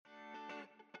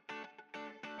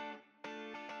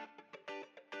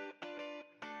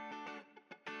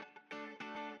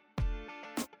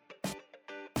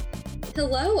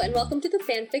Hello, and welcome to the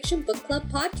Fanfiction Book Club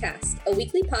podcast, a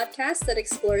weekly podcast that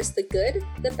explores the good,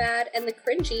 the bad, and the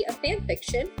cringy of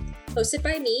fanfiction, hosted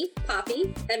by me,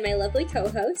 Poppy, and my lovely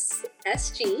co-hosts,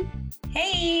 SG,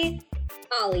 Hey!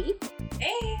 Ollie,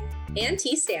 Hey! and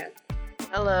T-Stan.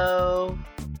 Hello!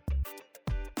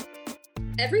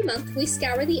 Every month, we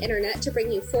scour the internet to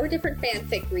bring you 4 different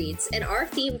fanfic reads, and our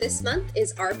theme this month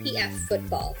is RPF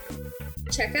football.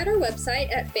 Check out our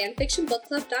website at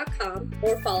fanfictionbookclub.com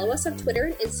or follow us on Twitter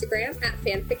and Instagram at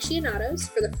fanfictionados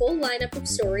for the full lineup of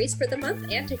stories for the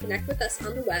month and to connect with us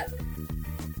on the web.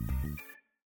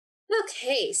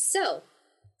 Okay, so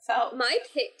my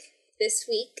pick this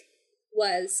week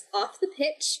was Off the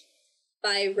Pitch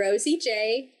by Rosie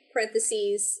J,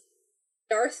 parentheses,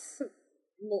 Darth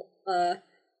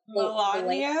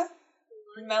Melania?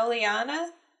 Meliana?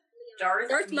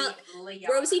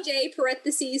 Rosie J,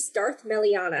 parentheses, Darth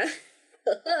Meliana.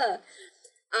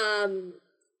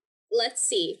 Let's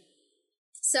see.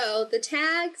 So the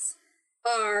tags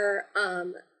are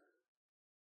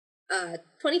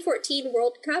 2014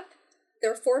 World Cup.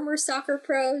 They're former soccer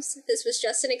pros. This was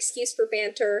just an excuse for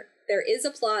banter. There is a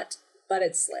plot, but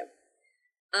it's slim.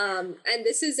 And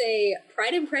this is a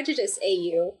Pride and Prejudice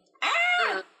AU.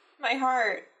 My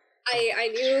heart. I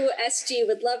knew SG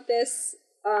would love this.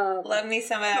 Love me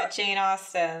some of that Jane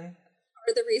Austen.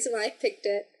 For the reason why I picked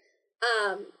it.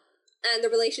 And the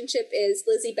relationship is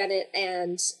Lizzie Bennet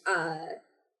and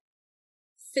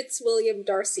Fitzwilliam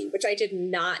Darcy, which I did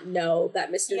not know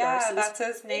that Mr. Darcy's that's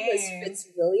his name. Was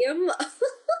Fitzwilliam.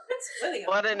 Fitzwilliam.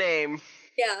 What a name.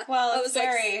 Yeah. Well, it's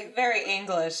very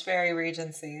English, very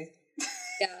Regency.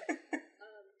 Yeah.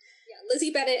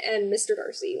 Lizzie Bennet and Mr.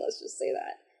 Darcy, let's just say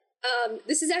that.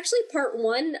 This is actually part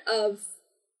 1 of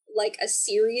like a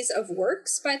series of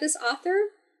works by this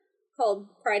author called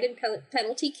Pride and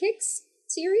Penalty Kicks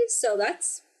series, so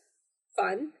that's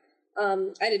fun.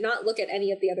 I did not look at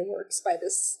any of the other works by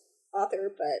this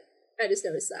author, but I just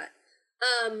noticed that.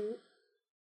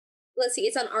 Let's see,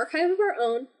 it's on Archive of Our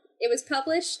Own. It was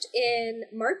published in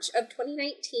March of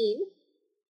 2019.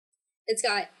 It's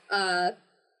got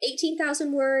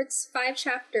 18,000 words, 5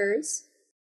 chapters.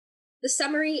 The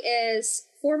summary is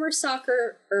former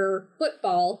soccer or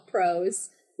football pros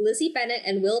Lizzie Bennet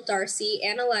and Will Darcy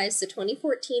analyze the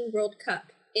 2014 World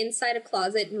Cup inside a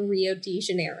closet in Rio de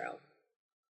Janeiro.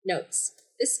 Notes.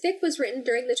 This fic was written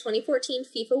during the 2014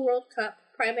 FIFA World Cup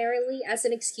primarily as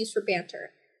an excuse for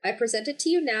banter. I present it to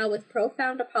you now with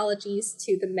profound apologies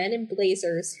to the men in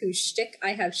blazers whose shtick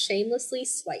I have shamelessly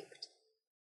swiped.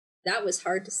 That was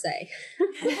hard to say.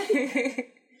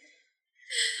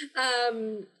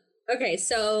 Okay,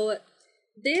 so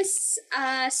this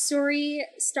story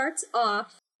starts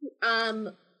off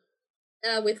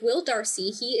with Will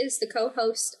Darcy. He is the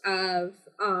co-host of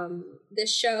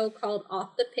this show called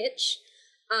Off the Pitch.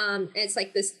 It's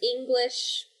like this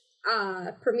English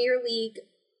Premier League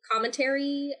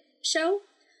commentary show.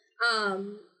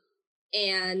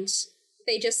 And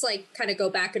they just like kind of go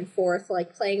back and forth,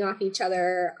 like playing off each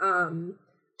other,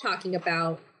 talking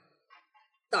about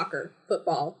soccer,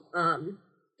 football,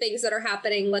 things that are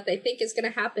happening, what they think is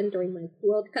going to happen during like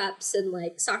World Cups and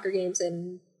like soccer games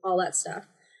and all that stuff.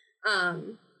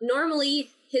 Normally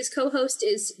his co-host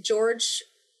is George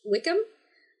Wickham.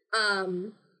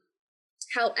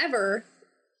 However,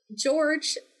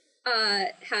 George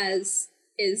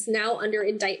is now under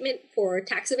indictment for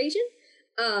tax evasion,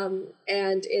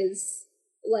 and is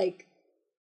like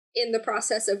in the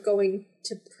process of going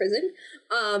to prison.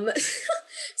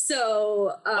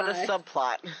 So what a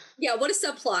subplot. Yeah, what a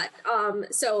subplot.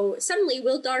 So suddenly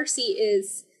Will Darcy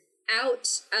is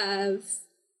out of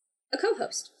a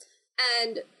co-host.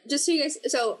 And just so you guys,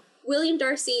 so William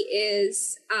Darcy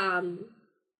is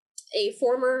a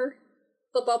former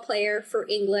football player for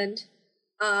England.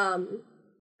 I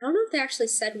don't know if they actually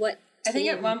said what team. I think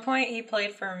at one point he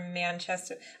played for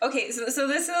Manchester. Okay, so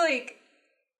this is like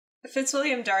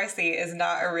Fitzwilliam Darcy is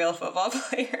not a real football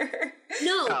player.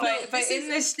 No, but in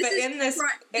this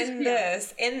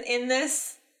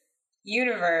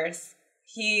universe,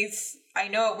 I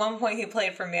know at one point he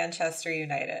played for Manchester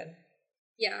United.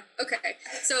 Yeah, okay.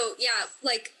 So yeah,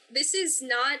 like this is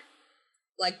not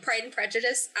like Pride and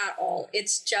Prejudice at all.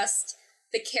 It's just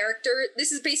the character.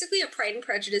 This is basically a Pride and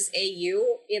Prejudice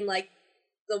AU in like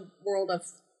the world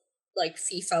of like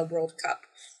FIFA World Cup.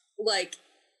 Like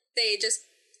they just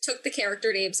took the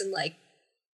character names and like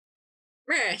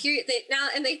here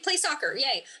they play soccer,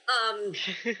 yay.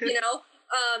 You know,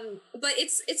 but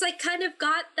it's like kind of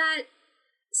got that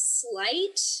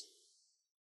slight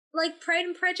like Pride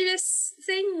and Prejudice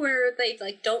thing where they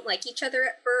like don't like each other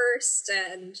at first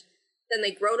and then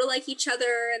they grow to like each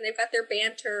other, and they've got their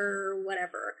banter, or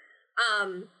whatever.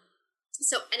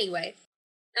 So anyway,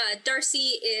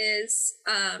 Darcy is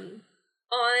on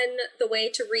the way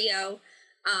to Rio,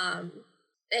 and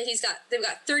they've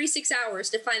got 36 hours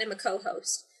to find him a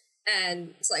co-host.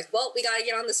 And it's like, well, we gotta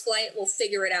get on this flight, we'll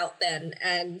figure it out then.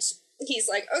 And he's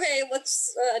like, okay,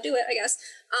 let's do it, I guess.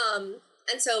 And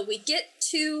so we get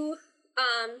to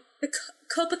the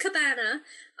Copacabana,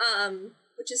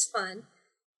 which is fun.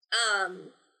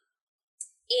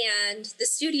 And the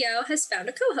studio has found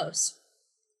a co-host.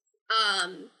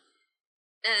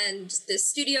 And the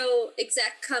studio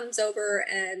exec comes over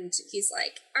and he's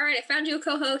like, all right, I found you a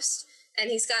co-host. And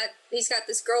he's got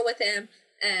this girl with him,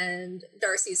 and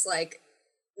Darcy's like,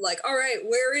 all right,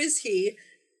 where is he?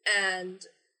 And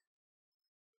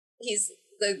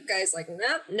the guy's like,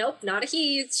 nope, not a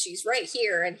he. She's right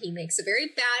here. And he makes a very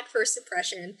bad first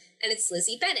impression, and it's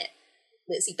Lizzie Bennett.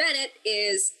 Lizzie Bennett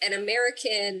is an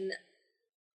American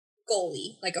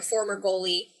goalie, like a former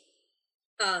goalie,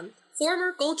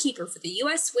 former goalkeeper for the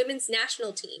U.S. women's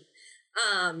national team.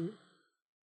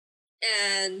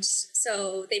 And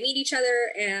so they meet each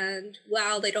other, and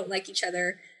wow, they don't like each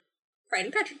other. Pride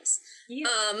and Prejudice. Yeah.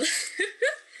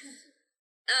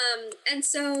 And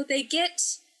so they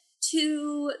get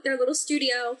to their little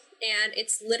studio, and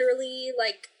it's literally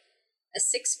like a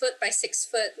 6 foot by 6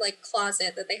 foot like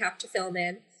closet that they have to film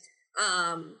in.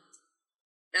 And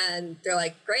they're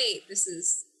like, great, this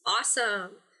is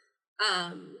awesome.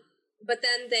 But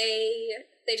then they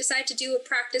decide to do a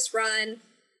practice run,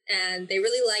 and they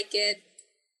really like it.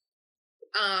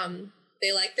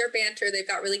 They like their banter. They've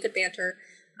got really good banter.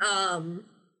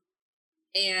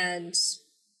 And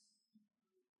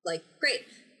like, great.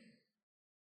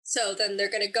 So then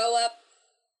they're going to go up.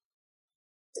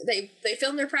 They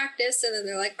film their practice, and then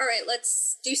they're like, all right,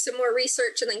 let's do some more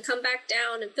research and then come back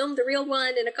down and film the real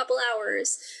one in a couple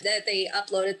hours. That they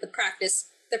uploaded the practice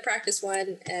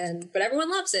one, but everyone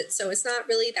loves it, so it's not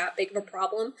really that big of a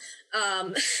problem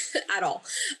at all.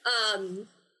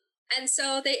 And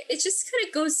so it just kind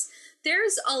of goes,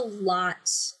 there's a lot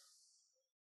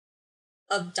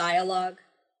of dialogue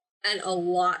and a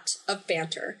lot of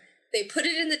banter. They put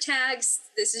it in the tags,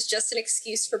 this is just an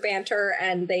excuse for banter,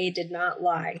 and they did not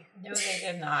lie. No, they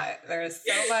did not. There's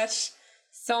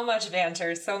so much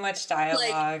banter, so much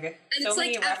dialogue, so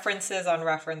many references on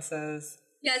references.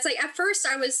 Yeah, it's like, at first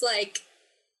I was like,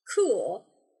 cool.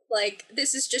 Like,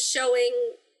 this is just showing...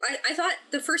 I thought,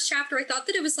 the first chapter, I thought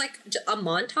that it was like a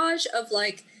montage of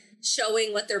like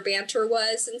showing what their banter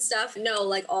was and stuff. No,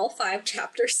 like all 5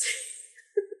 chapters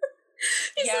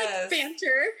is like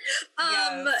banter.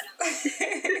 But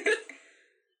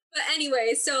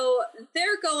anyway, so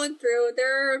they're going through,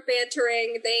 they're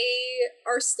bantering, they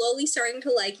are slowly starting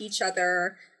to like each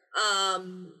other.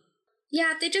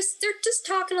 Yeah, they're just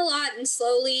talking a lot and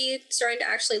slowly starting to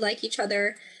actually like each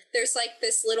other. There's like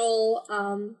this little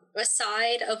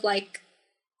aside of like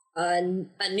a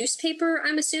newspaper,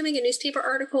 I'm assuming, a newspaper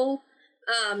article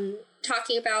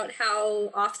talking about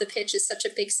how Off the Pitch is such a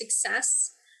big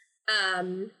success,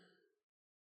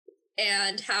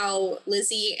 and how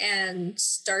Lizzie and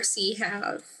Darcy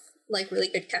have like really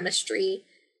good chemistry,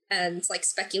 and it's like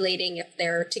speculating if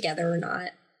they're together or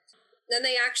not. Then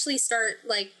they actually start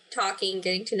like talking,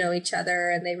 getting to know each other,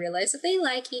 and they realize that they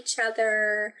like each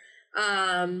other.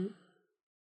 And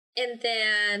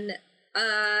then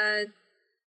at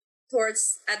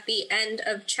the end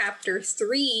of chapter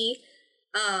 3,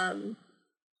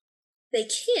 they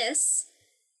kiss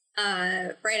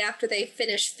right after they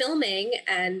finish filming,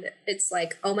 and it's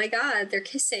like, oh my god, they're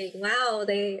kissing. Wow,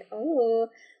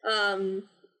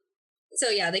 so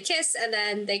yeah, they kiss, and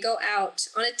then they go out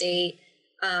on a date.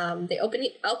 They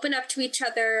open up to each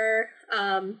other.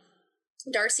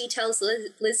 Darcy tells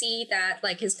Lizzie that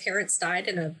like his parents died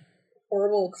in a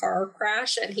horrible car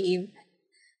crash, and he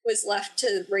was left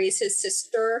to raise his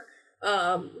sister.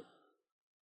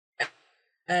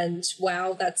 And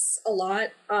wow, that's a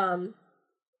lot. And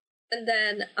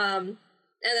then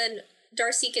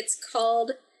Darcy gets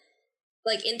called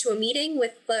like into a meeting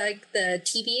with like the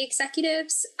TV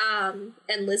executives,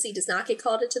 and Lizzie does not get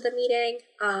called into the meeting.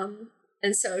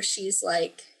 And so she's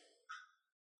like,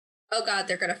 oh god,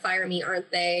 they're gonna fire me, aren't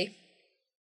they?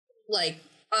 Like,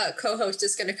 co-host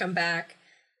is gonna come back.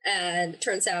 And it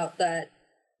turns out that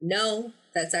no,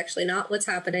 that's actually not what's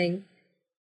happening.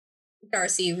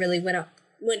 Darcy really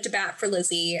went to bat for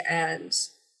Lizzie, and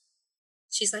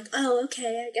she's like, oh,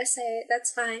 okay, I guess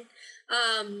that's fine.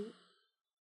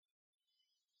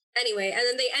 Anyway, and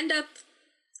then they end up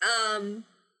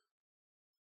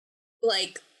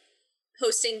like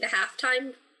hosting the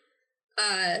halftime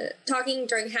talking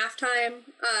during halftime,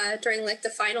 during like the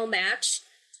final match.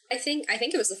 I think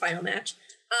it was the final match.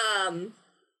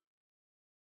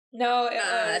 No, it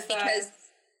was because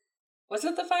was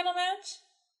it the final match?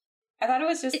 I thought it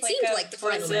was just like the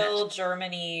Brazil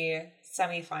Germany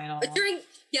semifinal. During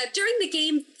the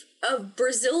game of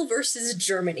Brazil versus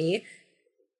Germany.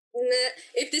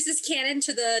 If this is canon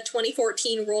to the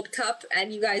 2014 World Cup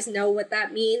and you guys know what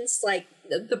that means, like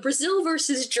the Brazil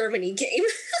versus Germany game.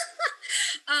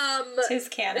 Tis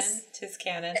canon.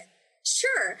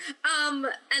 Sure.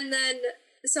 And then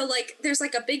so like there's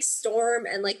like a big storm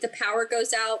and like the power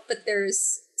goes out, but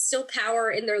there's still power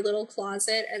in their little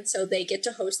closet, and so they get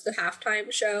to host the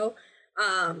halftime show,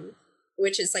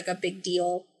 which is like a big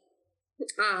deal.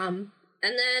 And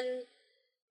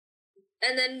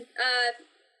then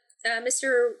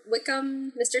Mr.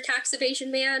 Wickham, Mr. Tax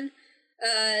Evasion Man,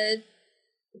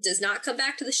 does not come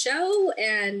back to the show,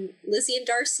 and Lizzie and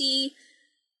Darcy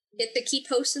get to keep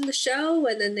hosting the show,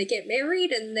 and then they get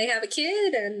married, and they have a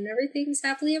kid, and everything's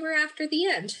happily ever after the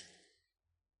end.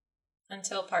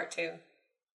 Until part 2.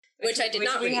 Which I did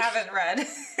not read. We haven't read.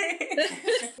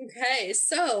 Okay,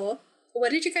 so what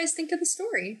did you guys think of the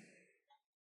story?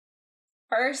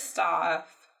 First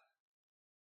off,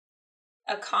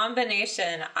 a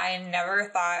combination I never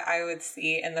thought I would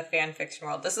see in the fan fiction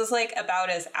world. This is like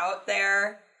about as out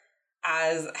there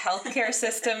as healthcare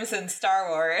systems in Star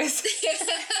Wars.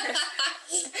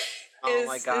 Oh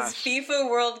my gosh. Is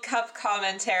FIFA World Cup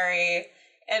commentary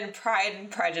and Pride and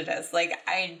Prejudice. Like,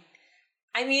 I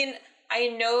mean, I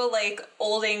know like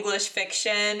Old English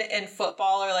fiction and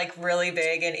football are like really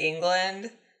big in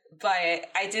England, but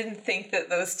I didn't think that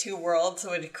those two worlds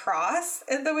would cross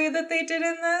in the way that they did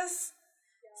in this.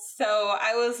 So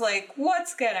I was like,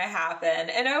 what's gonna happen?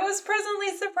 And I was pleasantly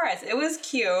surprised. It was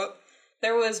cute.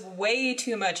 There was way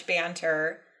too much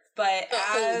banter, but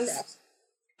as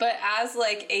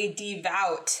like a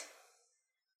devout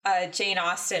Jane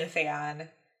Austen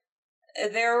fan,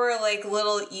 there were like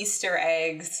little Easter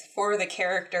eggs for the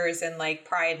characters in like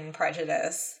Pride and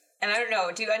Prejudice. And I don't know,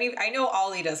 I know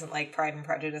Ollie doesn't like Pride and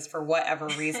Prejudice for whatever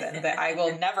reason that I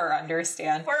will never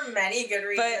understand. For many good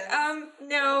reasons. But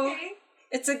no, okay.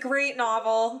 It's a great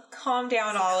novel. Calm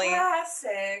down, Ollie.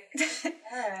 Classic.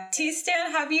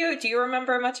 T-Stan, do you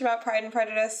remember much about Pride and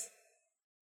Prejudice?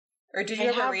 Or did you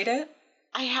ever read it?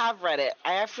 I have read it.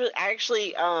 I've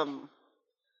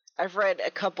read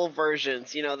a couple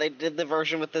versions. You know, they did the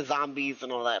version with the zombies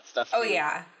and all that stuff. Oh,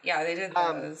 yeah. Yeah, they did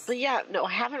those. But yeah, no,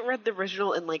 I haven't read the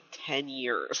original in like 10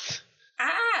 years.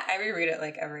 I reread it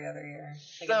like every other year.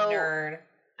 Like a nerd.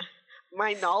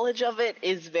 My knowledge of it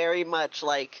is very much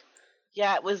like,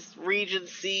 yeah, it was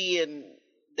Regency and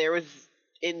there was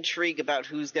intrigue about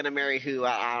who's going to marry who.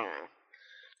 I don't know.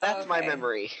 That's my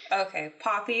memory. Okay.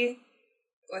 Poppy,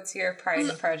 what's your Pride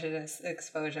and Prejudice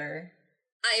exposure?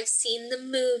 I've seen the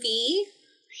movie.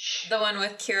 The one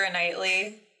with Keira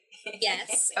Knightley?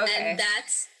 Yes, okay. And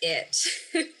that's it.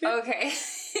 Okay.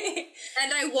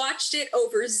 And I watched it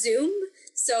over Zoom,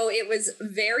 so it was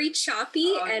very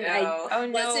choppy. Was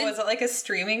it like a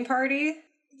streaming party?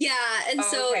 Yeah, and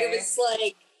so it was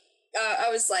like, I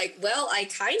was like, well, I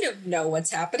kind of know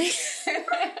what's happening.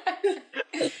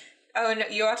 Oh, no,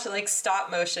 you watched like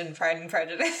stop motion Pride and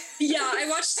Prejudice? Yeah, I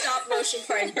watched stop motion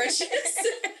Pride and Prejudice.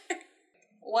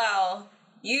 Well,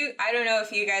 I don't know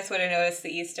if you guys would have noticed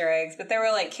the Easter eggs, but there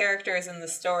were like characters in the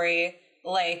story,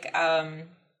 like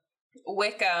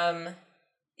Wickham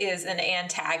is an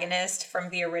antagonist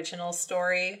from the original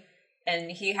story.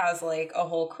 And he has, like, a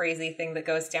whole crazy thing that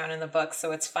goes down in the book.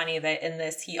 So it's funny that in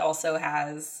this, he also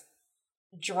has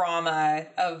drama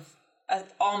of an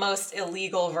almost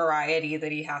illegal variety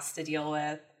that he has to deal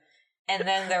with. And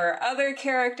then there are other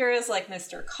characters like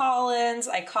Mr. Collins.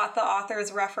 I caught the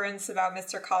author's reference about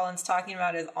Mr. Collins talking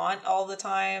about his aunt all the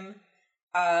time.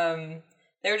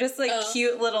 They're just, like,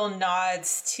 cute little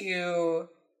nods to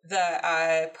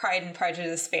the Pride and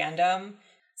Prejudice fandom.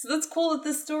 So that's cool that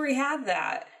this story had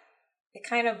that. It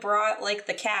kind of brought, like,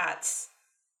 the cats.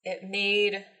 It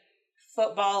made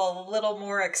football a little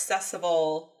more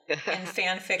accessible in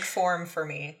fanfic form for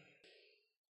me.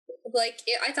 Like,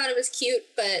 I thought it was cute,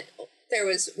 but there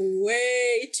was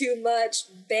way too much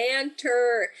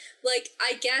banter. Like,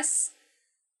 I guess,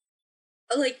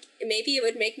 like, maybe it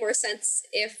would make more sense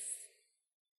if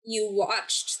you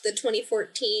watched the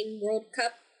 2014 World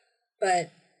Cup,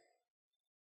 but,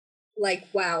 like,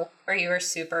 wow. Or you were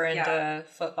super into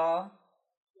football.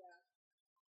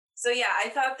 So yeah, I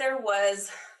thought there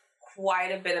was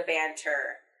quite a bit of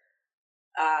banter.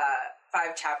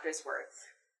 5 chapters worth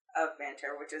of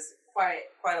banter, which is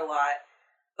quite a lot.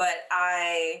 But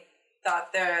I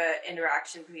thought the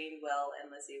interaction between Will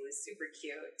and Lizzie was super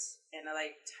cute, and I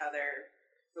liked how their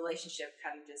relationship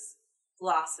kind of just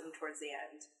blossomed towards the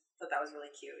end. Thought that was really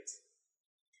cute.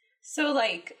 So,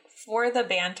 like, for the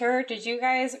banter, did you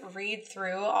guys read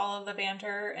through all of the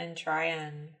banter and try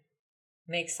and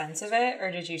make sense of it,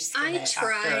 or did you skim it after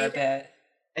a bit?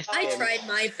 I tried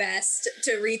my best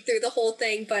to read through the whole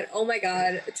thing, but oh my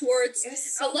god, towards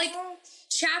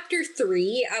chapter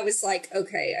 3, I was like,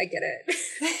 okay, I get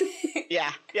it.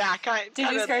 yeah,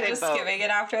 Did you start just skimming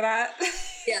it after that?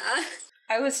 Yeah.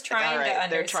 I was trying to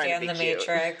understand the cute.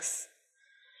 Matrix.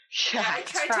 Yeah, I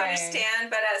tried to understand,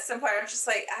 but at some point I'm just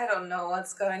like, I don't know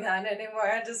what's going on anymore.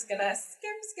 I'm just gonna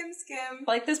skim.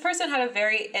 Like, this person had a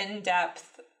very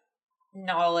in-depth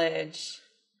knowledge.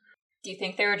 Do you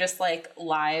think they were just, like,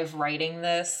 live writing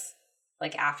this,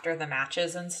 like, after the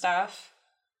matches and stuff?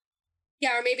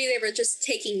 Yeah, or maybe they were just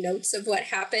taking notes of what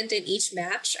happened in each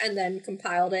match and then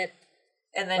compiled it.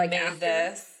 And then made after.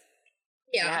 This?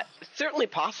 Yeah. Certainly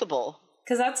possible.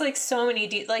 Because that's, like, so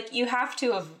many... like, you have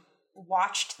to have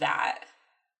watched that.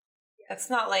 It's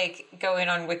not like going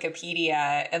on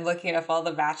Wikipedia and looking up all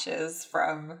the matches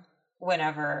from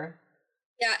whenever.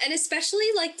 Yeah, and especially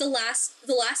like the last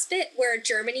bit where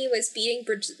Germany was beating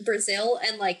Brazil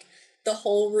and like the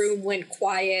whole room went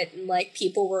quiet and like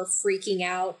people were freaking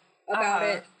out about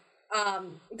it.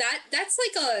 That's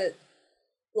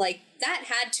like that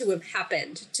had to have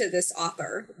happened to this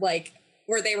author, like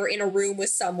where they were in a room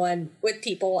with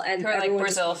people and like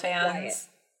Brazil fans. Quiet.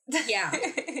 Yeah.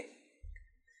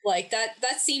 Like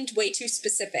that seemed way too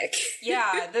specific.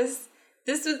 Yeah, this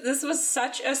was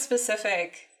such a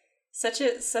specific, such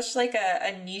like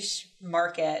a niche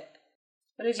market.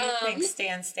 What did you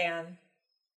think, Stan?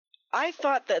 I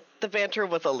thought that the banter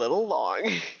was a little long.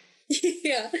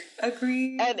 Yeah.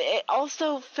 Agreed. And it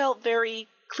also felt very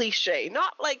cliche.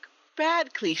 Not like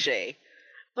bad cliche,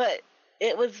 but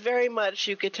it was very much,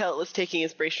 you could tell it was taking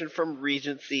inspiration from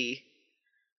Regency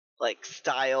like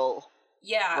style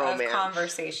romance. Of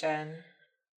conversation.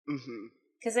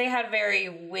 Because they had very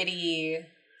witty,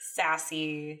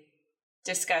 sassy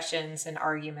discussions and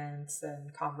arguments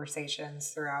and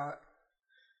conversations throughout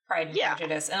Pride and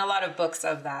Prejudice, and a lot of books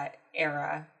of that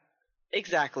era.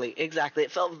 Exactly.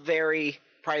 It felt very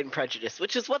Pride and Prejudice,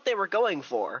 which is what they were going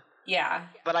for. Yeah.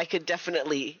 But I could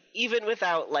definitely, even if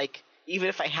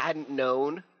I hadn't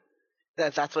known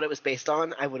that that's what it was based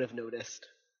on, I would have noticed.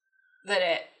 That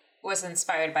it was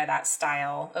inspired by that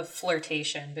style of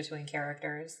flirtation between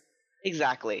characters.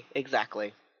 Exactly.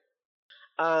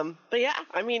 But yeah,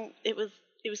 I mean, it was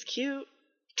cute.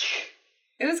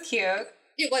 It was cute.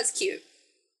 It was cute.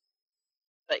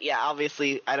 But yeah,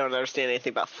 obviously, I don't understand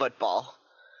anything about football.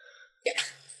 Yeah.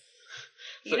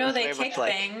 So they kick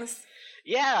things.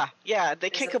 Yeah, they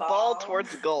kick a ball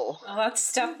towards the goal. Well, that's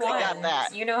step one. I got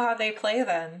that. You know how they play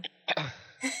then.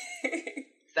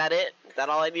 Is that it? Is that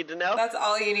all I need to know? That's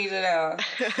all you need to know.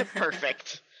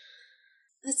 Perfect.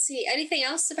 Let's see. Anything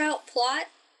else about plot?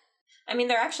 I mean,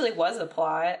 there actually was a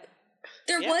plot.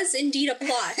 There was indeed a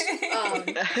plot.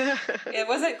 It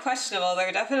wasn't questionable.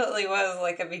 There definitely was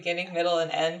like a beginning, middle,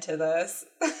 and end to this.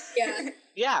 Yeah.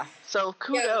 Yeah. So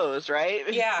kudos,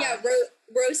 right? Yeah. Yeah.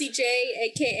 Rosie J,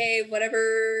 aka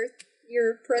whatever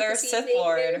your parentheses Sith name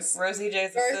Lord. is. Rosie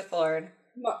J's a Sith Lord.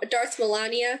 Darth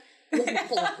Melania.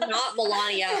 Not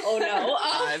Melania. Oh no.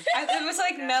 It was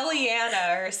like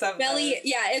Meliana or something.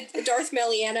 Darth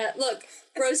Meliana. Look,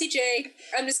 Rosie J.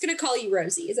 I'm just gonna call you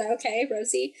Rosie. Is that okay,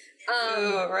 Rosie?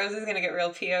 Ooh, Rosie's gonna get real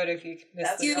PO'd if you miss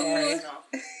the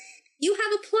You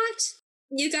have a plot.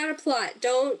 You got a plot.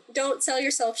 Don't sell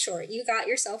yourself short. You got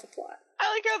yourself a plot.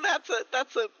 I like how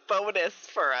that's a bonus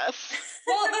for us.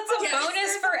 Well, that's a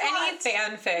bonus for any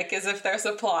fanfic, is if there's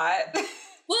a plot.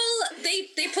 Well, they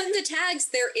put in the tags,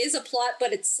 there is a plot,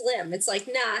 but it's slim. It's like,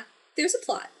 nah, there's a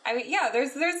plot. I mean, yeah,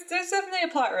 there's definitely a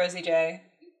plot, Rosie J.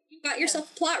 You got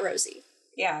yourself a plot, Rosie.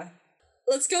 Yeah.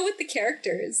 Let's go with the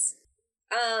characters.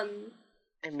 I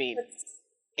mean,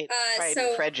 it's Pride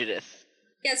and Prejudice.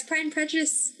 Yeah, it's Pride and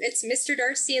Prejudice. It's Mr.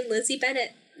 Darcy and Lizzie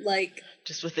Bennet. Like,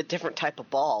 just with a different type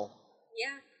of ball.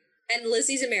 Yeah. And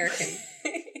Lizzie's American.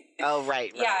 Oh,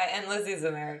 right. Yeah, and Lizzie's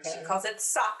American. She calls it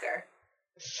soccer.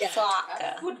 Yeah.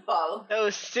 Soccer. Football.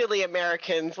 Those silly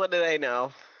Americans, what do they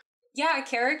know? Yeah,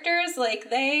 characters, like,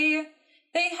 they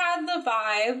had the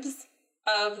vibes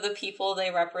of the people they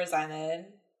represented.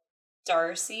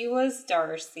 Darcy was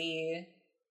Darcy,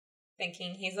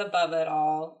 thinking he's above it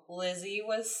all. Lizzie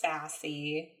was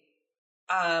sassy.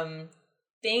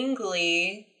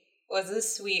 Bingley was a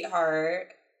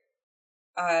sweetheart.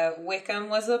 Wickham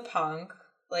was a punk,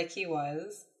 like he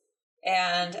was.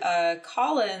 And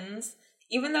Collins,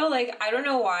 Even though, like, I don't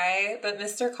know why, but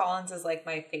Mr. Collins is, like,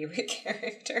 my favorite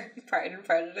character in Pride and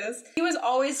Prejudice. He was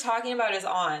always talking about his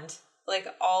aunt. Like,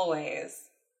 always.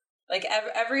 Like,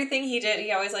 everything he did,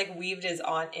 he always, like, weaved his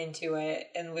aunt into it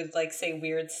and would, like, say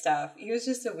weird stuff. He was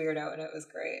just a weirdo, and it was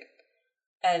great.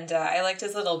 And I liked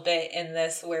his little bit in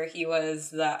this where he was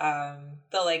the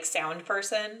like, sound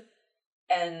person.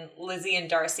 And Lizzie and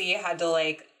Darcy had to,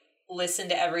 like, listen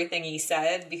to everything he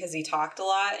said because he talked a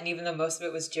lot. And even though most of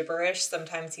it was gibberish,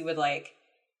 sometimes he would, like,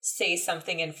 say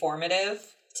something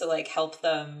informative to, like, help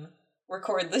them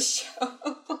record the show.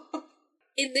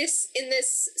 In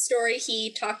this story,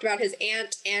 he talked about his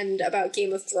aunt and about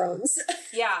Game of Thrones.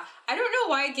 Yeah. I don't know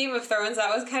why Game of Thrones, that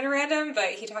was kind of random, but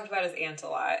he talked about his aunt a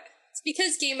lot. It's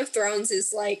because Game of Thrones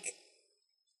is, like,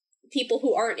 people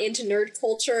who aren't into nerd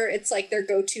culture, it's, like, their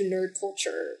go-to nerd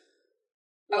culture.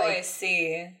 Like, oh, I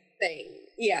see. Thing.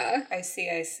 Yeah. I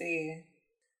see.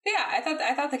 But yeah,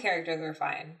 I thought the characters were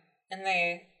fine. And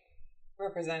they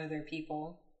represented their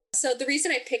people. So the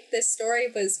reason I picked this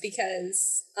story was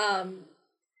because,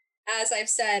 as I've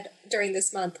said during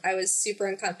this month, I was super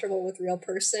uncomfortable with real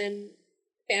person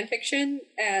fanfiction,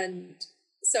 and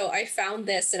so I found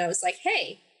this and I was like,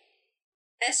 hey,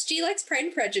 SG likes Pride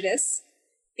and Prejudice.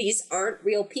 These aren't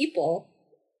real people.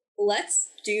 Let's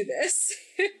do this.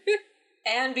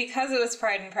 And because it was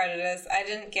Pride and Prejudice, I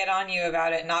didn't get on you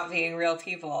about it not being real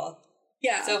people.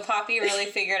 Yeah. So Poppy really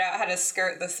figured out how to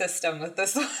skirt the system with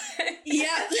this one.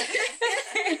 Yeah.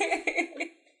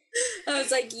 I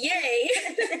was like, yay.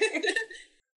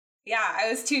 Yeah, I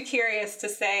was too curious to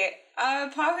say,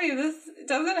 Poppy, this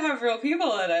doesn't have real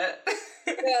people in it.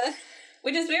 Yeah.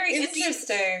 Which is very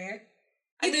interesting.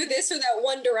 Either this or that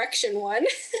One Direction one.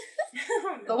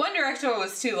 The One Direction one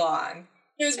was too long.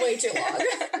 It was way too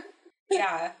long.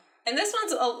 Yeah. And this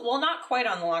one's, well, not quite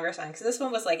on the longer side, because this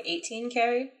one was like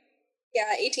 18K.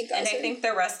 Yeah, 18,000. And I think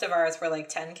the rest of ours were like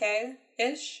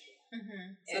 10K-ish.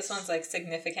 Mm-hmm. So this one's like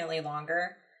significantly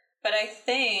longer. But I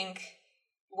think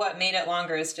what made it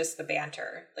longer is just the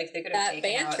banter. Like they could have taken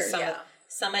banter, out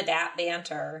some of that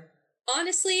banter.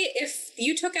 Honestly, if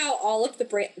you took out all of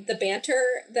the banter,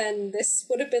 then this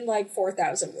would have been like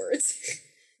 4,000 words.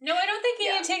 No, I don't think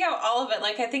you need to take out all of it.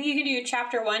 Like, I think you can do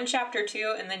chapter 1, chapter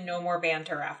 2, and then no more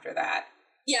banter after that.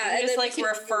 Yeah. You just, like,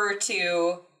 refer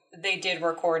to they did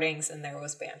recordings and there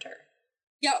was banter.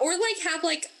 Yeah, or, like, have,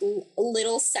 like,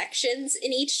 little sections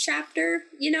in each chapter,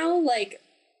 you know? Like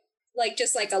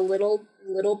just, like, a little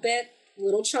bit,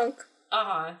 little chunk.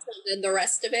 Uh-huh. And then the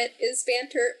rest of it is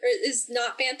banter, or is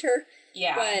not banter.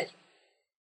 Yeah. But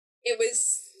it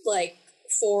was, like,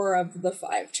 4 of the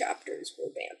 5 chapters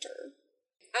were banter.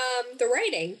 The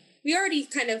writing. We already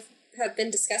kind of have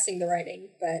been discussing the writing,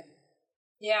 but...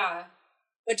 Yeah.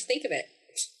 What'd you think of it?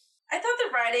 I thought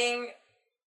the writing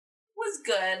was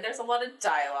good. There's a lot of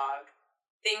dialogue.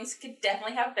 Things could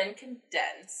definitely have been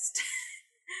condensed.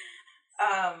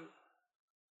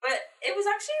 But it was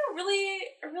actually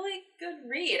a really good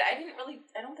read. I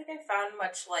don't think I found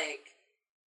much, like,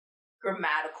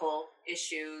 grammatical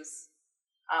issues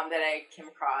that I came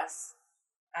across.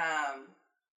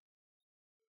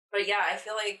 But yeah, I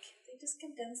feel like they just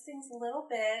condensed things a little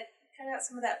bit, cut out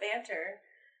some of that banter.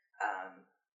 I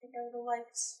think I would have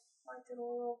liked it a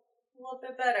little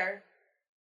bit better.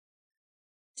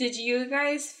 Did you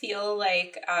guys feel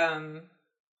like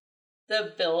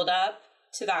the build up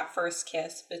to that first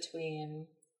kiss between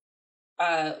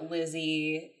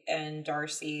Lizzie and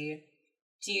Darcy,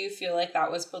 do you feel like that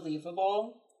was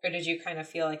believable? Or did you kind of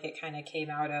feel like it kind of came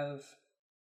out of,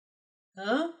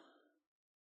 huh?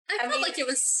 I felt like it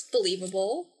was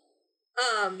believable.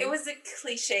 It was a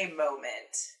cliche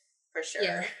moment, for sure.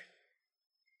 Yeah.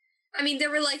 I mean, there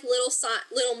were, like,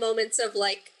 little moments of,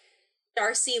 like,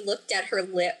 Darcy looked at her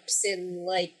lips and,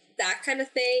 like, that kind of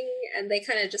thing, and they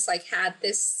kind of just, like, had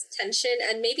this tension,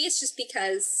 and maybe it's just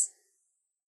because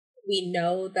we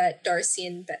know that Darcy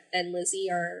and Lizzie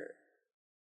are,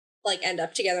 like, end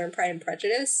up together in Pride and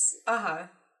Prejudice. Uh-huh.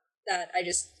 That I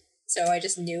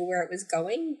just knew where it was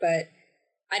going, but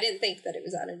I didn't think that it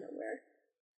was out of nowhere.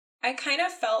 I kind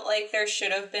of felt like there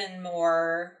should have been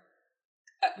more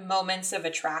moments of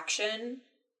attraction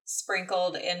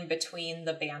sprinkled in between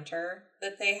the banter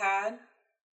that they had.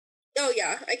 Oh,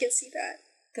 yeah, I can see that.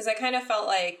 Because I kind of felt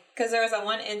like, because there was that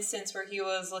one instance where he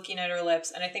was looking at her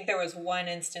lips, and I think there was one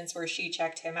instance where she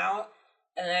checked him out.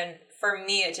 And then for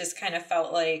me, it just kind of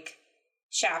felt like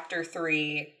chapter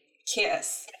 3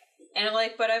 kiss. And I'm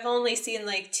like, but I've only seen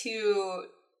like 2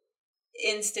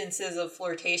 instances of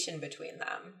flirtation between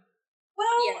them.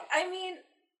 Well, yeah. I mean,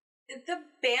 the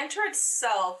banter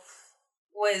itself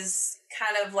was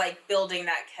kind of like building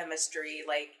that chemistry.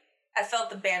 Like, I felt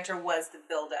the banter was the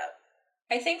build-up.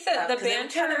 I think that the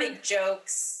banter kind of make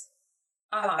jokes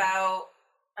about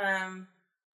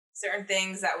certain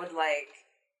things that would like,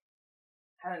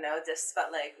 I don't know, just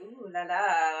felt like ooh la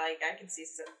la, like I can see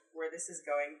where this is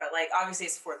going, but like obviously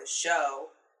it's for the show,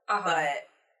 but I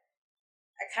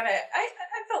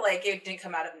felt like it didn't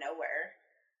come out of nowhere.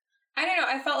 I don't know.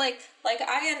 I felt like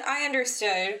I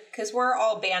understood because we're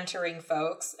all bantering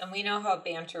folks and we know how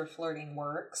banter flirting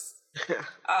works.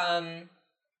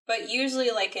 But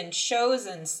usually like in shows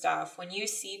and stuff, when you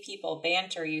see people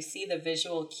banter, you see the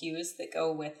visual cues that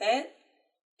go with it.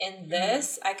 In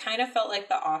this, I kind of felt like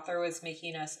the author was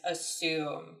making us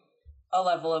assume a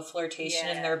level of flirtation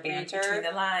in their banter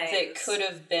that could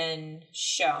have been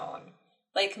shown.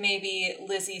 Like maybe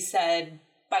Lizzie said,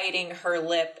 biting her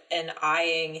lip and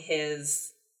eyeing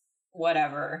his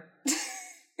whatever.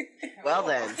 Well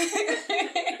then.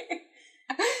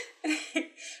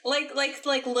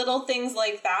 like little things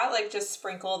like that, like just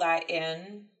sprinkle that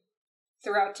in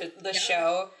throughout the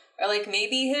show. Or like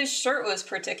maybe his shirt was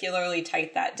particularly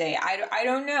tight that day. I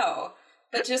don't know.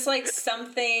 But just like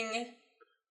something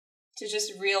to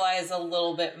just realize a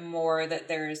little bit more that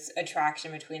there's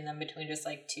attraction between them, between just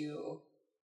like two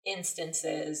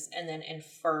instances and then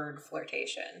inferred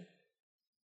flirtation.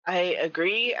 I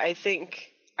agree. I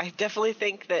definitely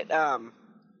think that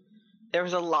there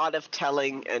was a lot of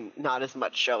telling and not as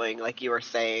much showing, like you were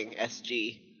saying,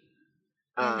 SG.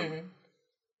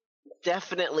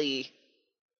 Definitely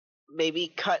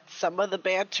maybe cut some of the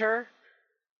banter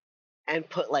and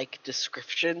put like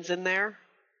descriptions in there.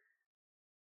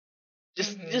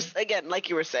 Just again, like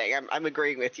you were saying, I'm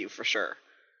agreeing with you for sure.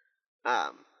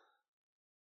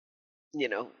 You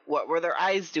know, what were their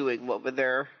eyes doing? What were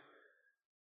their,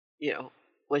 you know,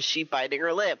 was she biting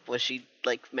her lip? Was she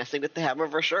like messing with the hem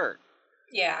of her shirt?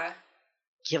 Yeah.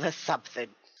 Give us something.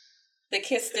 The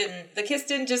kiss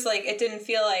didn't just like, it didn't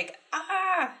feel like,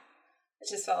 it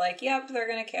just felt like, yep, they're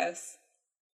gonna kiss.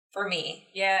 For me.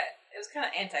 Yeah, it was kind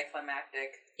of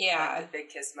anticlimactic. Yeah. Like the big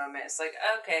kiss moment. It's like,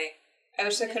 okay. I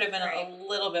wish there could have been a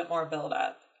little bit more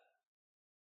build-up.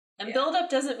 And build-up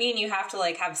doesn't mean you have to,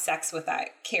 like, have sex with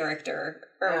that character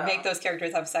or make those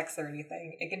characters have sex or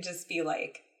anything. It can just be,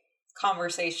 like,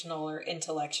 conversational or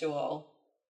intellectual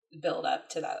build-up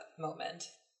to that moment.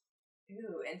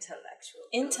 Ooh, intellectual.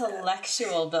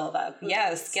 Intellectual build-up.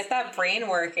 Yes, get that brain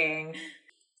working.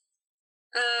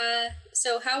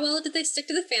 So how well did they stick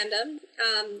to the fandom?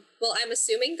 Well, I'm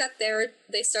assuming that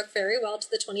they stuck very well to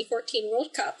the 2014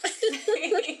 World Cup.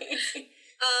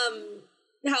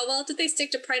 How well did they stick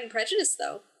to Pride and Prejudice,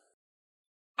 though?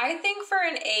 I think for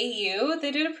an AU, they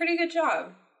did a pretty good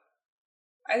job.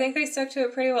 I think they stuck to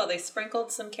it pretty well. They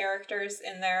sprinkled some characters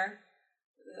in there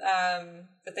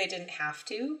that they didn't have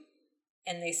to,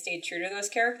 and they stayed true to those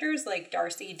characters. Like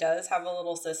Darcy does have a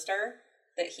little sister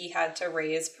that he had to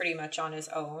raise pretty much on his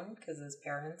own because his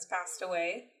parents passed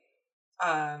away.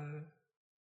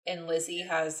 And Lizzie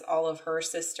has all of her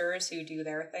sisters who do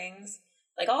their things.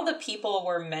 Like, all the people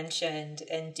were mentioned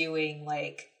and doing,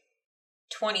 like,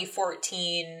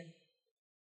 2014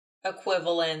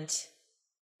 equivalent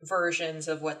versions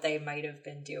of what they might have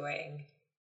been doing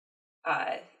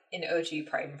in OG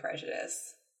Pride and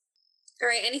Prejudice. All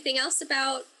right, anything else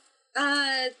about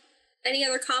any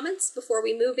other comments before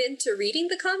we move into reading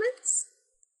the comments?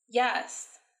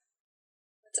 Yes.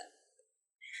 What's up?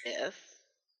 Yes.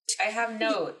 I have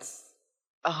notes.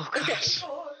 Oh, gosh.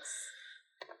 Okay.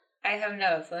 I have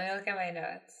notes. Let me look at my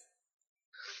notes.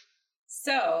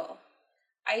 So,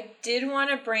 I did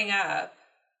want to bring up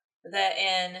that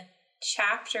in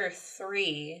Chapter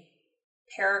 3,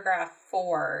 Paragraph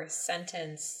 4,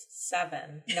 Sentence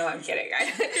 7. No, I'm kidding.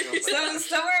 So,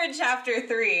 somewhere in Chapter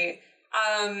 3,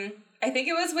 I think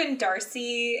it was when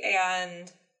Darcy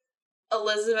and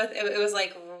Elizabeth, it was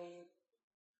like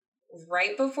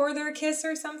right before their kiss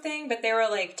or something, but they were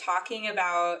like talking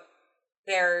about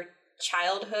their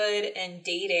childhood and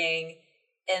dating,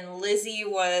 and Lizzie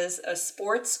was a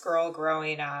sports girl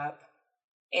growing up,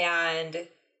 and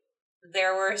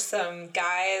there were some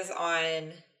guys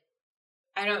on,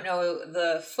 I don't know,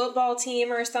 the football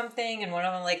team or something, and one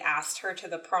of them like asked her to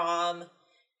the prom,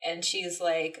 and she's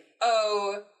like,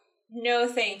 oh, no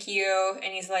thank you,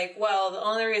 and he's like, well, the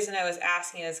only reason I was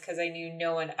asking is because I knew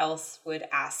no one else would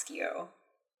ask you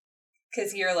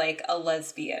because you're like a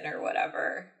lesbian or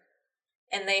whatever.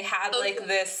 And they had like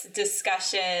this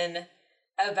discussion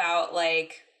about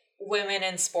like women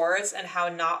in sports and how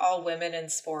not all women in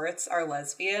sports are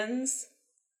lesbians,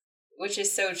 which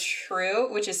is so true,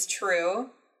 which is true.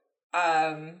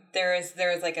 There is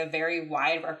like a very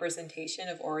wide representation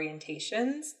of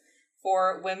orientations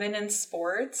for women in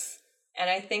sports. And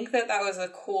I think that was a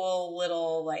cool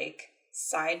little, like,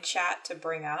 side chat to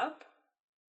bring up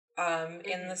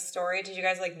in the story. Did you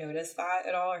guys, like, notice that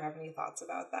at all or have any thoughts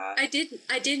about that? I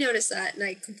did notice that, and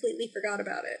I completely forgot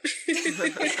about it.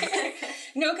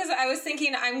 No, because I was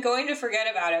thinking I'm going to forget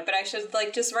about it, but I should,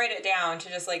 like, just write it down to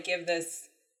just, like, give this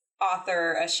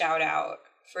author a shout out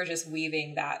for just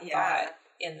weaving that thought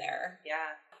in there.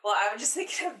 Yeah. Well, I was just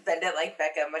thinking of Bend It Like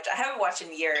Beckham, which I haven't watched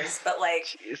in years, but,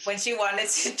 like, when she wanted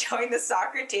to join the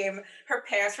soccer team, her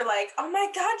parents were like, oh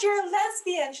my god, you're a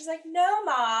lesbian. She's like, no,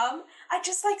 Mom, I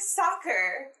just like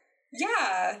soccer.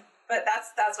 Yeah. But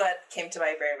that's what came to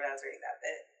my brain when I was reading that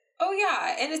bit. Oh,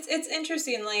 yeah, and it's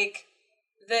interesting, like,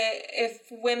 that if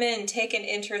women take an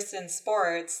interest in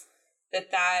sports,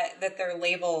 that they're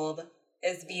labeled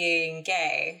as being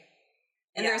gay.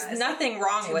 And there's nothing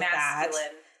wrong with masculine.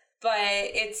 That.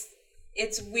 But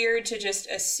it's weird to just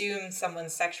assume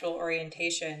someone's sexual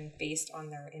orientation based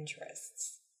on their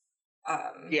interests.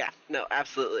 Yeah, no,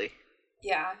 absolutely.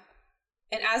 Yeah.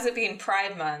 And as it being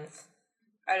Pride Month,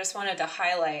 I just wanted to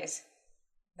highlight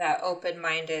that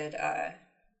open-minded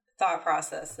thought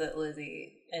process that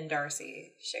Lizzie and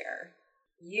Darcy share.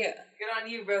 Yeah. Good on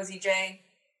you, Rosie J.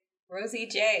 Rosie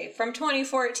J. from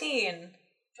 2014.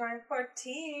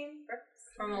 2014.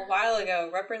 From a while ago,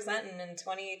 representing in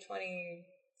 2020,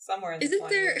 somewhere in the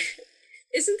 20s.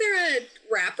 Isn't there a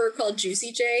rapper called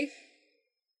Juicy J?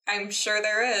 I'm sure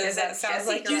there is. That sounds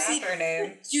like a rapper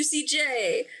name. Juicy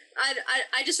J.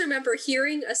 I just remember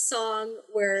hearing a song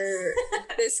where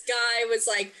this guy was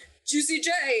like, Juicy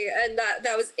J, and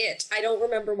that was it. I don't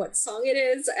remember what song it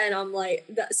is, and I'm like,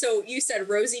 so you said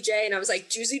Rosie J, and I was like,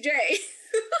 Juicy J.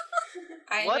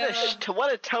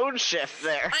 What a tone shift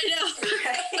there. I know.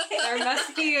 There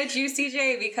must be a Juicy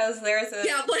J because there's a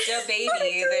Da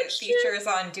Baby that features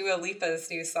on Dua Lipa's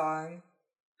new song.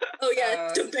 Oh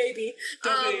yeah, Da Baby.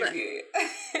 Baby.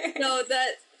 No,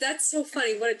 that's so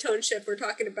funny. What a tone shift. We're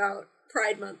talking about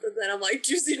Pride Month, and then I'm like,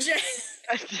 Juicy J.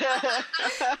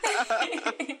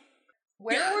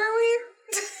 Where were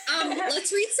we?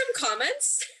 Let's read some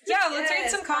comments. Yeah, let's read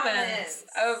some comments.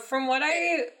 From what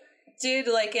I did,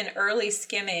 like, an early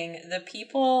skimming, the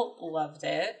people loved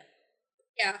it.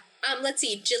 Yeah. Let's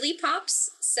see. Jilly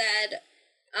Pops said,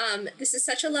 this is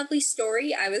such a lovely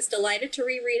story. I was delighted to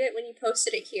reread it when you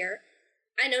posted it here.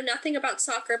 I know nothing about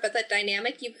soccer, but the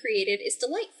dynamic you created is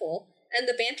delightful, and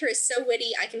the banter is so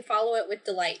witty I can follow it with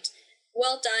delight.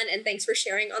 Well done, and thanks for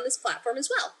sharing on this platform as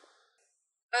well.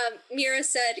 Mira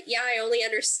said, yeah, I only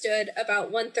understood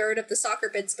about 1/3 of the soccer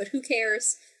bits, but who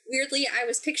cares? Weirdly, I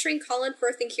was picturing Colin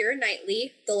Firth and Keira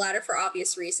Knightley, the latter for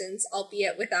obvious reasons,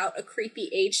 albeit without a creepy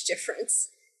age difference.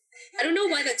 I don't know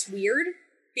why that's weird,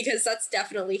 because that's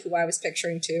definitely who I was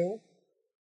picturing too.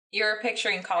 You're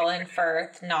picturing Colin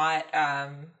Firth, not,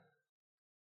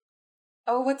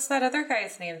 oh, what's that other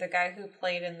guy's name? The guy who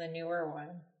played in the newer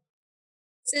one.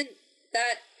 Isn't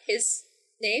that his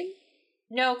name?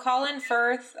 No, Colin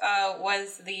Firth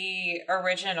was the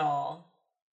original.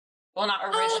 Well, not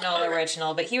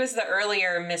original, but he was the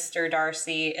earlier Mr.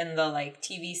 Darcy in the, like,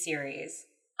 TV series.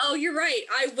 Oh, you're right.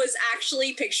 I was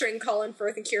actually picturing Colin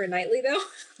Firth and Keira Knightley, though.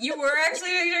 You were actually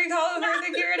picturing Colin Firth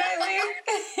and Keira Knightley?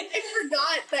 I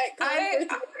forgot that Colin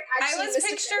Firth I was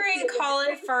picturing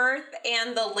Colin Firth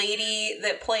and the lady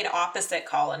that played opposite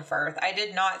Colin Firth. I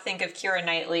did not think of Keira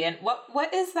Knightley. And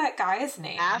what is that guy's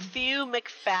name? Matthew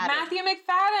McFadden. Matthew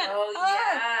McFadden. Oh,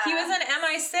 yeah. He was in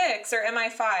MI6 or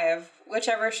MI5,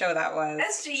 whichever show that was.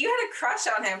 SG, you had a crush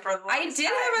on him for the longest I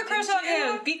did have a crush on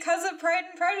him because of Pride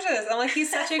and Prejudice. I'm like, he's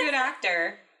such a good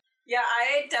actor. Yeah,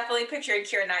 I definitely pictured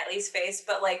Keira Knightley's face,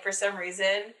 but, like, for some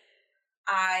reason,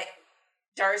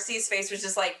 Darcy's face was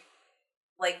just like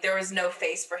there was no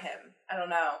face for him. I don't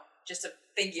know. Just a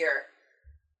figure.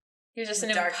 He was just an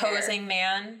imposing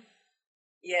man.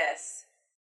 Yes.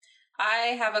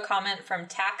 I have a comment from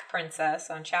Tack Princess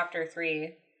on chapter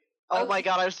 3. Oh my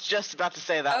god, I was just about to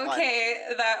say that one. Okay,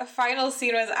 that final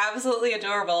scene was absolutely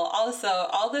adorable. Also,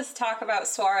 all this talk about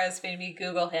Suarez made me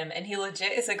Google him, and he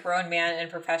legit is a grown man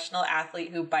and professional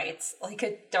athlete who bites like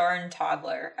a darn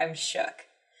toddler. I'm shook.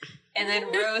 And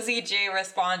then Rosie J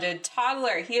responded,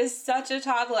 toddler, he is such a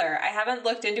toddler. I haven't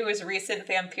looked into his recent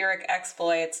vampiric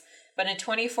exploits, but in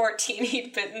 2014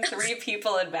 he'd bitten 3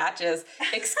 people in matches.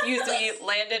 Excuse me,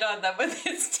 landed on them with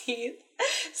his teeth.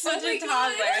 Such a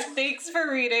toddler. God. Thanks for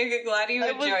reading. Glad you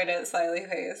enjoyed it, smiley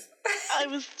face. I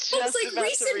was just about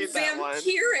to read that one.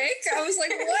 Vampiric. I was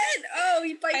like, what? Oh,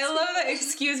 he bites. I love that.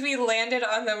 Excuse me, landed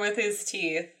on them with his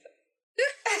teeth.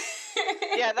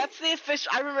 Yeah, that's the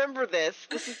official. I remember this.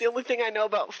 This is the only thing I know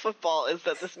about football is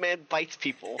that this man bites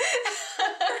people.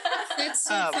 That's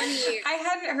so funny. I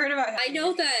hadn't heard about him. I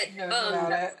know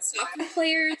that soccer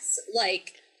players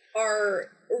like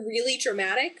are really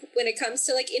dramatic when it comes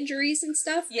to like injuries and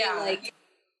stuff. Yeah, they, like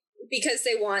because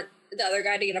they want the other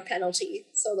guy to get a penalty,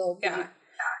 so they'll be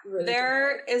really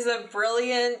there dramatic. is a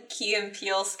brilliant Key and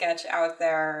Peele sketch out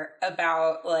there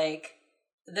about like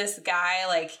this guy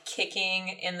like kicking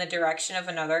in the direction of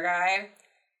another guy,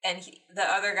 and the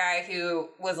other guy who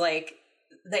was like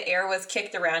the air was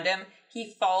kicked around him,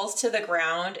 he falls to the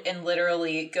ground and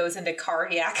literally goes into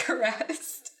cardiac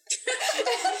arrest.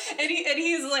 and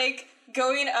he's like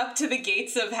going up to the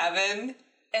gates of heaven,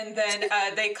 and then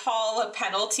they call a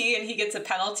penalty and he gets a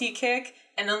penalty kick,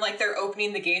 and then like they're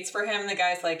opening the gates for him and the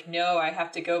guy's like, no, I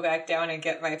have to go back down and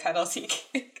get my penalty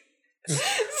kick.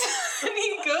 And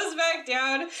he goes back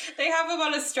down, they have him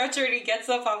on a stretcher, and he gets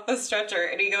up off the stretcher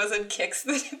and he goes and kicks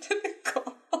the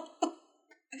goal.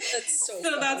 That's so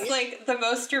funny. That's like the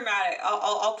most dramatic.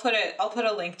 I'll put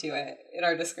a link to it in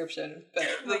our description, but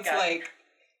it's like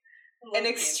an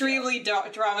extremely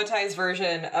dramatized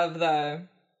version of the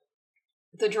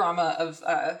drama of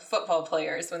football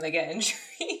players when they get injuries.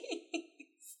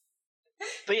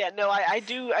 But yeah, no, I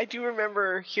do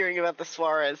remember hearing about the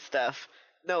Suarez stuff.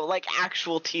 No, like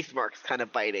actual teeth marks kind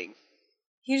of biting.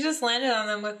 He just landed on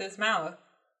them with his mouth.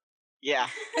 Yeah,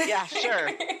 sure.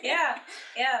 yeah.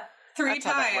 3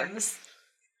 times.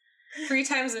 3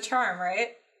 times the charm,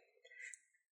 right?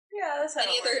 Yeah, that's how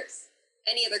it works.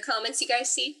 Any other comments you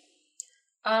guys see?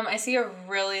 I see a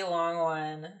really long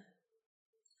one.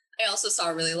 I also saw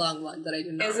a really long one that I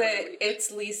did not. Is it? It's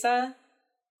Lisa.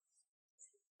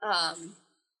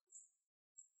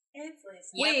 It's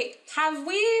Lisa. Wait, have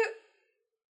we?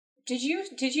 Did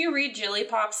you read Jilly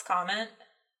Pop's comment?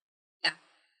 Yeah.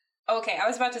 Okay, I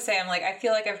was about to say, I'm like, I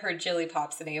feel like I've heard Jilly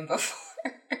Pop's name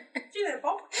before. Jilly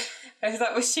Pop. I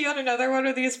thought, was she on another one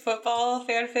of these football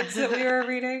fanfics that we were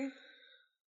reading?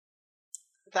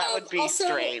 That would be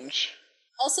strange.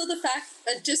 Also, the fact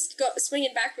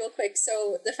swinging back real quick.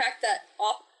 So the fact that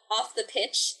off the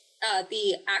pitch,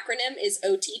 the acronym is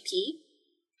OTP.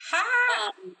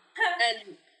 Ha!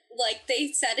 And like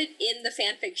they said it in the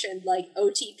fanfiction, like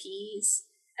OTPs,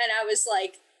 and I was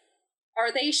like,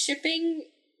 are they shipping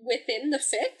within the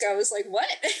fic? I was like,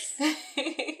 what?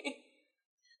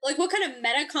 Like, what kind of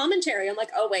meta commentary? I'm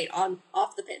like, oh wait,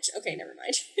 off the pitch. Okay, never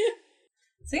mind.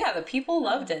 So yeah, the people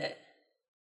loved it.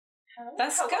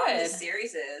 That's how good. long the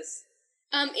series is.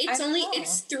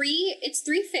 It's three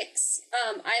fics.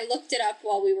 I looked it up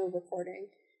while we were recording.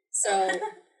 So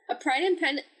a Pride and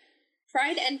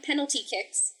Penalty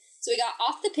Kicks. So we got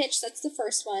Off the Pitch, that's the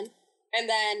first one. And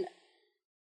then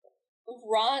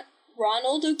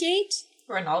Ronaldo Gate.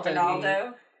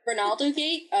 Ronaldo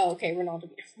Gate? Oh, okay, Ronaldo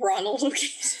Gate.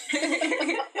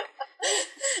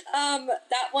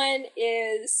 That one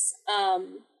is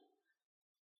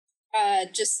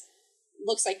just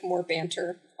looks like more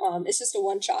banter. It's just a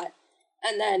one shot.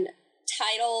 And then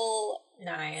Title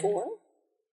 9. 4?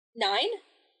 9?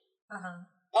 Uh-huh.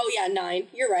 Oh yeah, 9.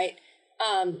 You're right.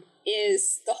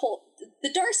 Is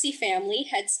the Darcy family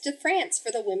heads to France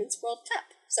for the Women's World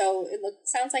Cup. So it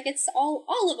sounds like it's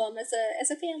all of them as a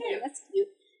family. Yeah. That's cute.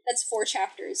 That's 4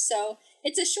 chapters. So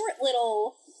it's a short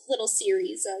little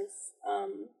series of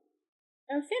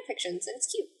fan fictions, and it's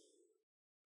cute.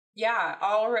 Yeah,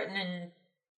 all written in.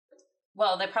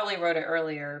 Well, they probably wrote it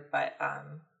earlier, but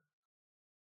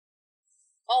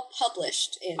all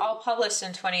published in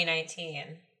 2019. Yeah.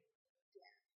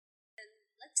 And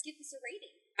let's give this a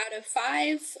rating out of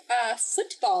 5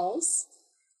 footballs.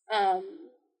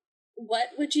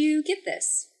 What would you give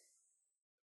this?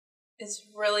 It's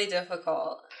really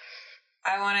difficult.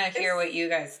 I want to hear what you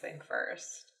guys think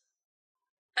first.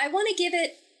 I want to give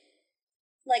it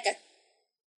like a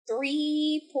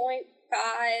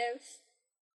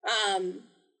 3.5.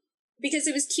 Because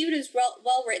it was cute, as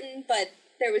well written, but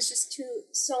there was just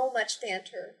so much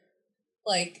banter.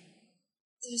 Like,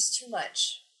 there's too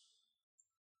much.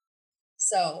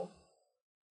 So,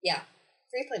 yeah,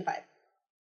 3.5.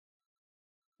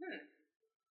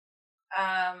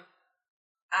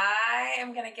 I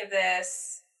am gonna give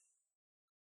this.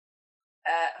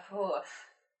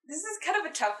 This is kind of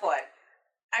a tough one.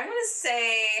 I'm gonna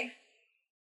say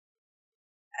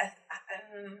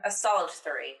a solid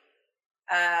 3.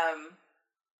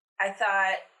 I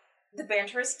thought the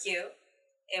banter was cute.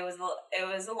 It was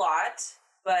a lot,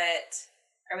 but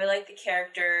I really liked the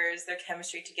characters, their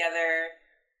chemistry together.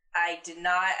 I did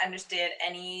not understand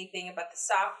anything about the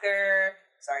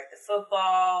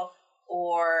football,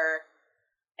 or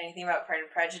anything about Pride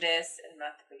and Prejudice. I'm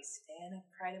not the biggest fan of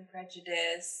Pride and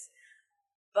Prejudice,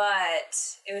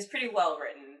 but it was pretty well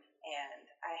written, and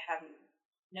I have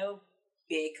no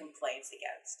big complaints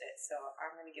against it. So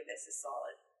I'm going to give this a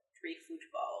solid 3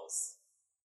 footballs.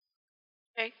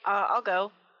 Okay, I'll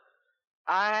go.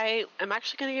 I am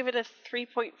actually going to give it a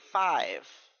 3.5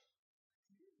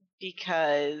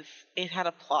 because it had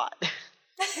a plot.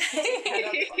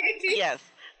 Yes,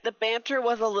 the banter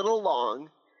was a little long,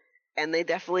 and they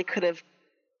definitely could have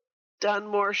done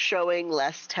more showing,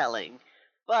 less telling.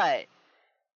 But,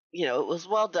 it was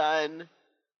well done.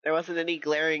 There wasn't any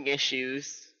glaring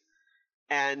issues.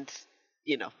 And,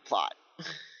 plot.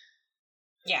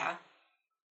 Yeah.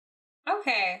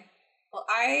 Okay. Well,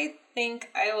 I think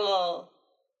I will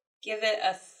give it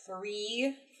a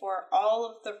 3 for all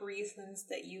of the reasons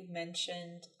that you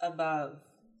mentioned above,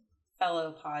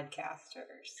 fellow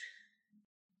podcasters.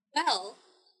 Well,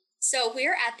 so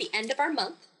we're at the end of our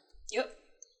month. Yep.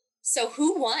 So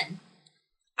who won?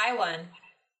 I won.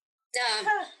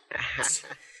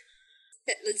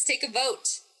 Let's take a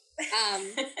vote.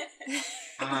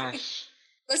 Gosh.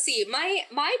 Let's see.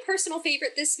 My personal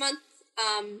favorite this month,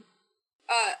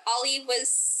 Ollie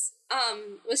was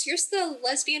yours the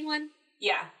lesbian one?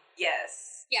 Yeah.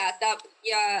 Yes. Yeah,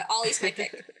 Ollie's my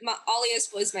pick. Ollie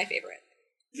was my favorite.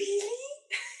 Really?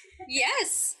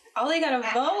 Yes. Ollie got a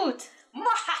vote.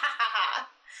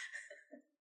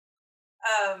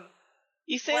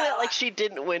 You say that like she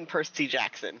didn't win Percy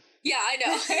Jackson. Yeah, I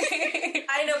know.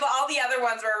 I know, but all the other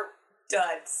ones were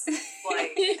duds.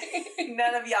 Like,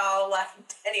 none of y'all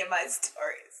liked any of my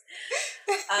stories.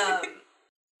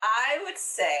 I would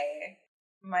say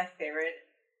my favorite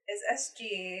is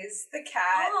SG's, the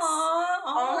cats. Aww,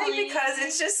 only because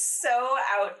it's just so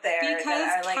out there.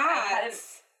 Because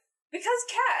cats. Because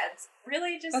cats.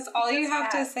 Really just That's all you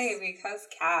have cats. to say, because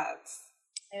cats.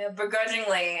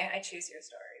 Begrudgingly, I choose your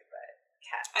story, but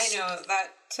cats. I know, that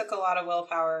took a lot of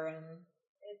willpower and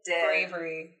It did.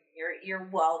 bravery. You're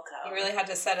welcome. You really had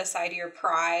to set aside your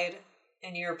pride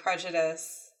and your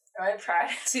prejudice My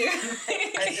pride to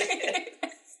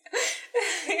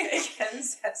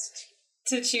against SG.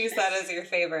 to choose that as your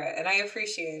favorite, and I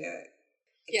appreciate it.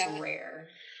 It's Yeah. rare.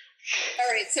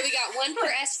 All right, so we got one for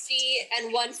SG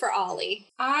and one for Ollie.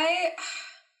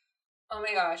 Oh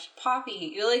my gosh,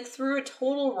 Poppy, you threw a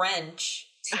total wrench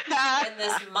in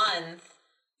this month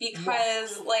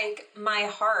because my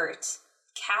heart,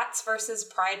 Cats versus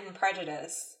Pride and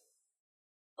Prejudice.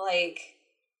 I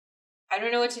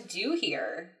don't know what to do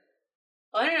here.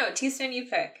 Well, I don't know. T-Stan, you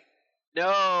pick. No,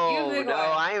 one.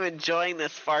 I am enjoying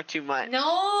this far too much. No!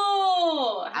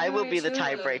 I will be the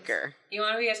tiebreaker. You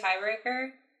want to be a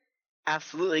tiebreaker?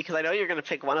 Absolutely, because I know you're going to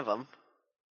pick one of them.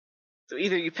 So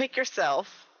either you pick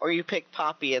yourself, or you pick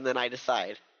Poppy, and then I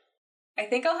decide. I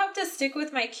think I'll have to stick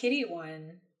with my kitty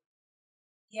one.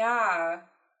 Yeah.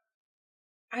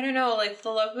 I don't know, the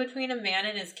love between a man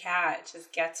and his cat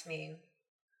just gets me.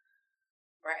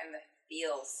 Right in the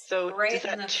feels. So Right is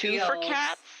in the that 2 for feels.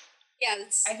 cats? Yeah,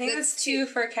 I think it's 2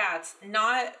 for Cats,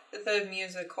 not the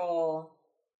musical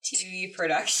TV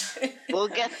production. We'll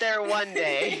get there one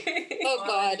day. Oh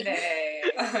God.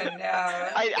 Oh no.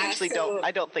 I actually don't. I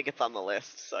don't think it's on the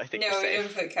list, so I think No, we're we safe.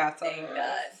 didn't put Cats on the Thank list.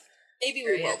 God. Maybe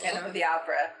we will. End of the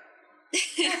opera.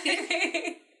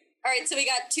 All right, so we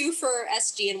got 2 for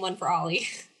SG and 1 for Ollie.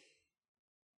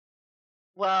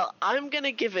 Well, I'm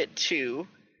gonna give it 2.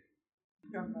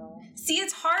 See,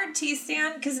 it's hard,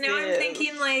 T-Stan, because now I'm Yes.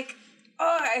 thinking,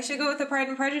 I should go with the Pride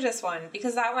and Prejudice one,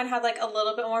 because that one had, a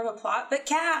little bit more of a plot, but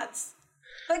cats!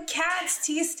 But cats,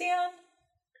 T-Stan!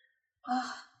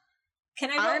 Oh.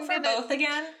 Can I vote for both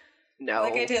again? No.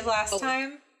 Like I did last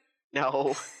time?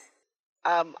 No.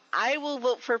 I will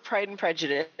vote for Pride and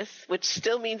Prejudice, which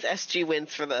still means SG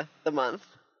wins for the month.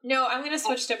 No, I'm going to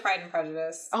switch to Pride and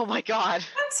Prejudice. Oh my God.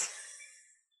 What?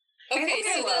 I think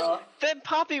I will. Then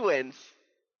Poppy wins.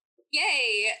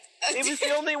 Yay! It was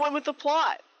the only one with the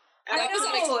plot. And I I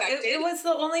know, it was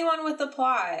the only one with the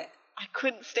plot.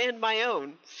 couldn't stand my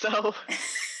own, so... All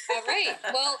right,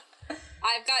 well,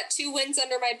 I've got 2 wins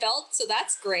under my belt, so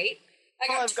that's great. I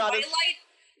got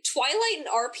Twilight and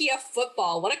RPF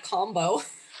football. What a combo.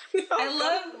 I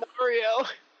love Mario.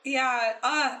 Yeah,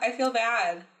 I feel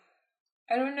bad.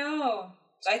 I don't know.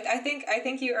 I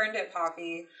think you earned it,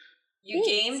 Poppy. You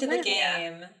gamed the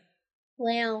game.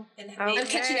 Wow. And I'm made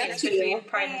catching up choice to between you.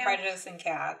 Pride and Prejudice and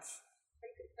Cats.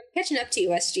 Catching up to you,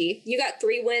 SG. You got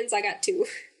 3 wins, I got 2.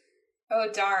 Oh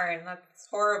darn, that's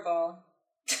horrible.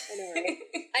 I know, right?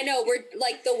 I know, we're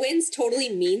the wins totally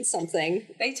mean something.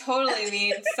 They totally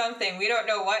mean something. We don't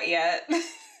know what yet.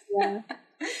 Yeah.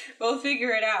 We'll figure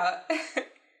it out.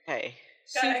 Hey.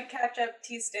 Gotta catch up,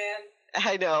 T-Stan.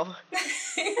 I know.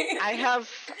 I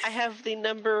have the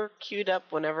number queued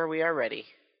up whenever we are ready.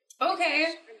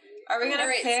 Okay. Are we gonna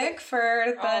Alright, pick for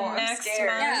the I'm next scared.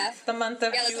 month? Yeah. The month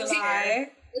of Yeah, let's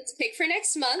July. Let's pick for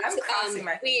next month. I'm crossing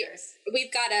my fingers.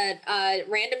 We've got a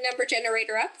random number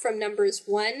generator up from numbers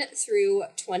 1 through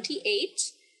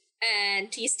 28.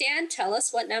 And T-Stan, tell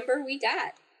us what number we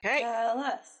got. Okay, Tell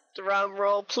us. drum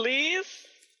roll, please.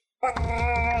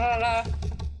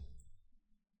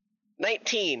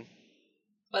 19.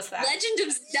 What's that? Legend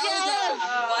of Zelda!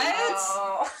 What?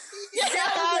 Oh.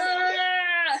 Zelda!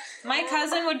 My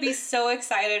cousin would be so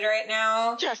excited right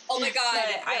now. Just. Oh my god.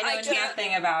 But I know can't-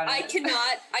 nothing about it.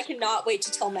 I cannot wait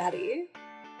to tell Maddie.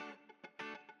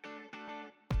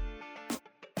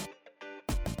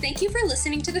 Thank you for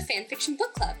listening to the Fanfiction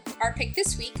Book Club. Our pick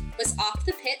this week was Off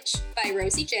the Pitch by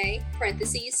Rosie J.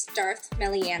 (Darth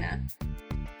Meliana).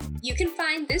 You can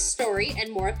find this story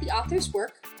and more of the author's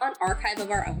work on Archive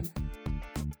of Our Own.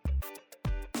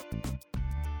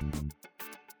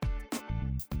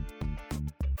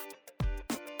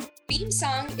 Theme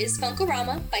song is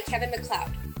Funkorama by Kevin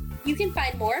MacLeod. You can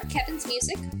find more of Kevin's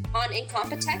music on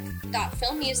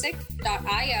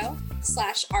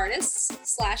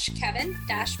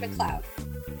incompetech.filmmusic.io/artists/Kevin-MacLeod.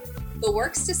 The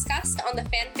works discussed on the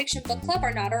Fanfiction Book Club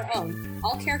are not our own.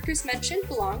 All characters mentioned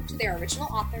belong to their original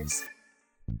authors.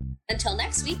 Until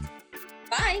next week,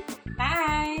 bye!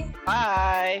 Bye.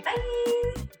 Bye.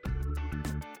 Bye.